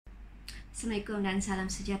Assalamualaikum dan salam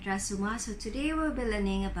sejahtera semua. So today we'll be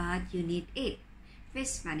learning about Unit 8,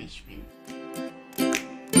 Risk Management.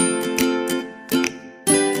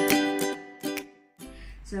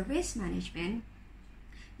 So risk management,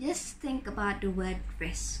 just think about the word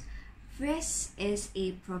risk. Risk is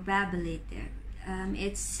a probability.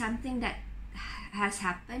 It's something that has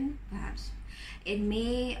happened, perhaps. It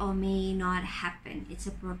may or may not happen. It's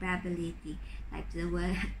a probability, like the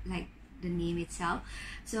word, like the name itself.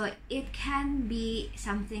 So it can be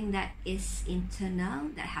something that is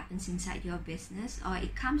internal, that happens inside your business, or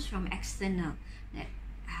it comes from external, that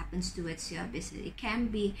happens towards your business. It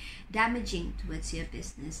can be damaging towards your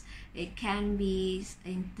business. It can be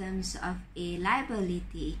in terms of a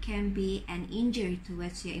liability. It can be an injury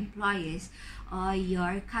towards your employers or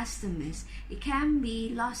your customers. It can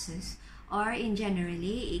be losses, or in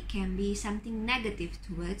generally it can be something negative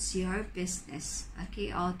towards your business, okay,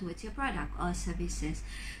 or towards your product or services.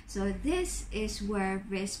 So this is where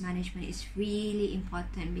risk management is really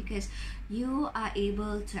important, because you are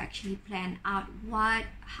able to actually plan out what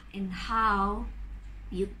and how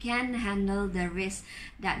you can handle the risk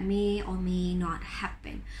that may or may not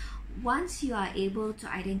happen. Once you are able to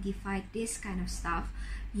identify this kind of stuff,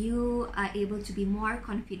 you are able to be more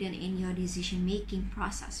confident in your decision making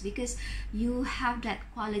process, because you have that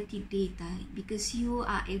quality data, because you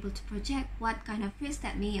are able to project what kind of risk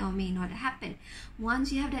that may or may not happen.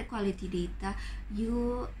 Once you have that quality data,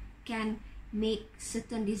 you can make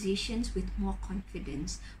certain decisions with more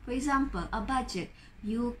confidence. For example, a budget,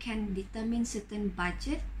 you can determine certain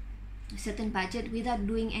budget without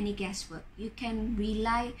doing any guesswork. You can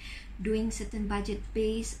rely doing certain budget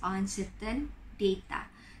based on certain data.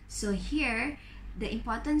 So here, the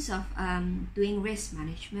importance of doing risk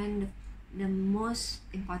management, the most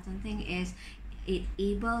important thing is it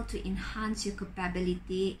able to enhance your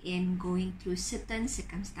capability in going through certain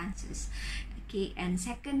circumstances. Okay, and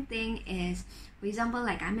second thing is, for example,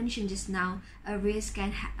 like I mentioned just now, a risk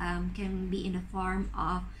can be in the form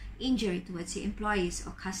of injury towards your employees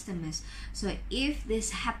or customers. So if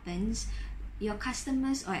this happens, your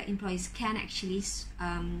customers or employees can actually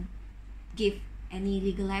give any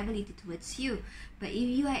legal liability towards you. But if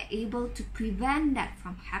you are able to prevent that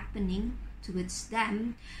from happening towards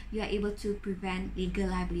them, you are able to prevent legal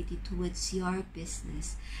liability towards your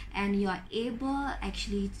business, and you are able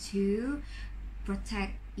actually to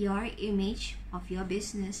protect your image of your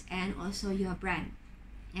business and also your brand.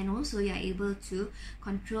 And also you are able to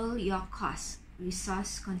control your costs,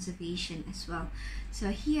 resource conservation as well. So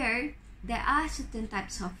here there are certain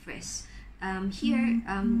types of risks.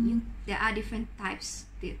 There are different types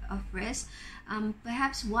of risk.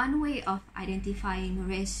 Perhaps one way of identifying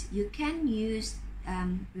risk, you can use,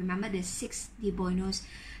 remember the 6 de Bono's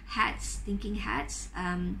hats, thinking hats.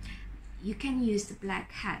 You can use the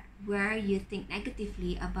black hat, where you think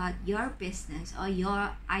negatively about your business or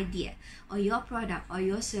your idea or your product or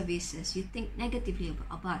your services. You think negatively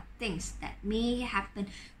about things that may happen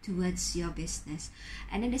towards your business.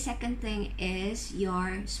 And then the second thing is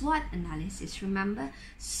your SWOT analysis. Remember,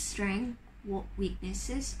 strength,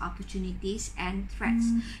 weaknesses, opportunities, and threats.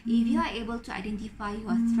 If you are able to identify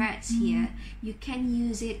your threats here, you can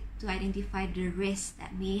use it to identify the risks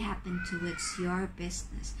that may happen towards your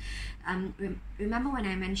business. Remember when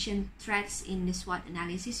I mentioned threats in the SWOT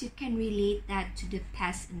analysis, you can relate that to the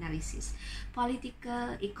past analysis: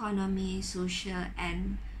 political, economy, social,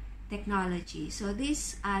 and technology. So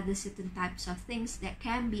these are the certain types of things that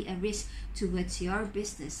can be a risk towards your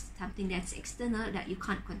business, something that's external that you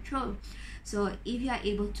can't control. So if you are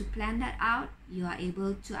able to plan that out, you are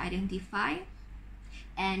able to identify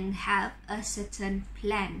and have a certain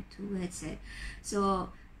plan towards it. So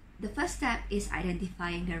the first step is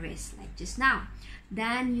identifying the risk, like just now.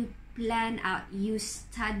 Then you plan out, you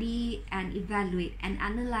study and evaluate and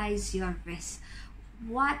analyze your risks.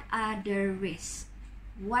 What are the risks?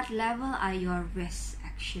 What level are your risks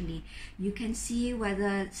actually? You can see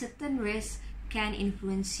whether certain risks can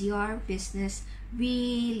influence your business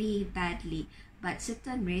really badly, but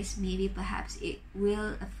certain risks, maybe perhaps it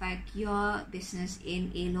will affect your business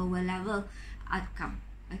in a lower level outcome,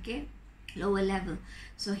 okay, lower level.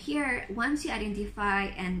 So here, once you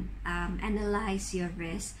identify and analyze your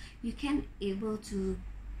risk, you can able to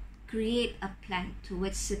create a plan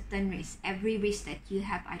towards certain risks, every risk that you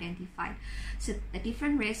have identified. So a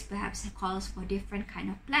different risk perhaps calls for different kind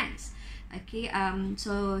of plans. Okay,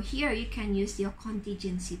 so here you can use your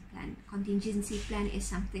contingency plan. Contingency plan is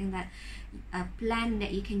something that, a plan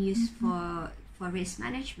that you can use for risk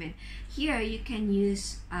management. Here you can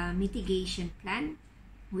use a mitigation plan,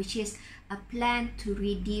 which is a plan to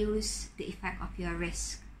reduce the effect of your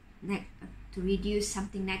risk, to reduce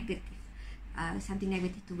something negative something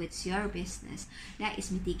negative towards your business. That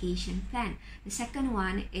is mitigation plan. The second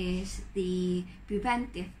one is the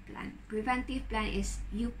preventive plan. Preventive plan is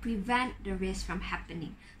you prevent the risk from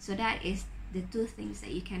happening. So that is the two things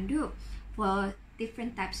that you can do for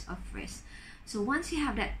different types of risk. So once you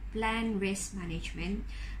have that plan risk management,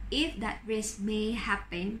 if that risk may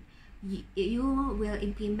happen, you will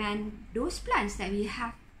implement those plans that you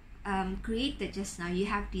have created just now. You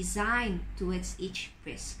have designed towards each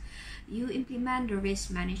risk. You implement the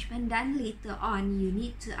risk management, then later on you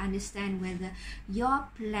need to understand whether your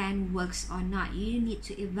plan works or not. You need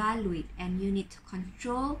to evaluate and you need to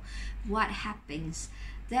control what happens.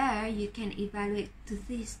 There you can evaluate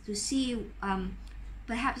to see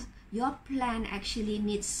perhaps your plan actually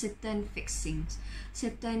needs certain fixings,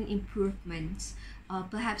 certain improvements, or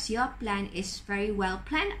perhaps your plan is very well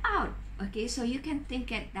planned out. Okay, so you can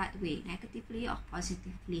think it that way, negatively or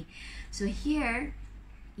positively. So here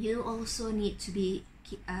you also need to be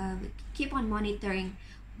keep on monitoring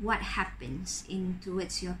what happens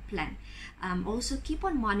towards your plan. Also keep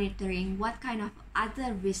on monitoring what kind of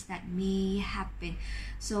other risks that may happen.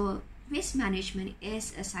 So risk management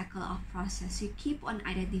is a cycle of process. You keep on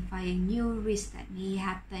identifying new risks that may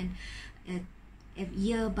happen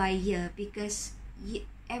year by year, because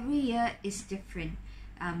every year is different.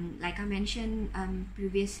 Like I mentioned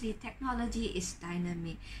previously, technology is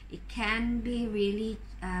dynamic. It can be really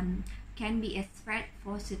can be a threat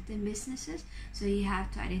for certain businesses, so you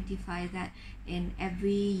have to identify that in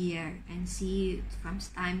every year and see from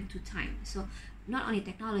time to time. So not only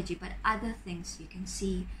technology but other things, you can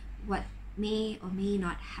see what may or may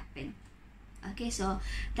not happen. Okay, so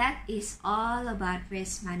that is all about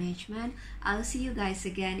risk management. I'll see you guys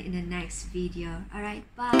again in the next video. Alright,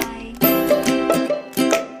 bye.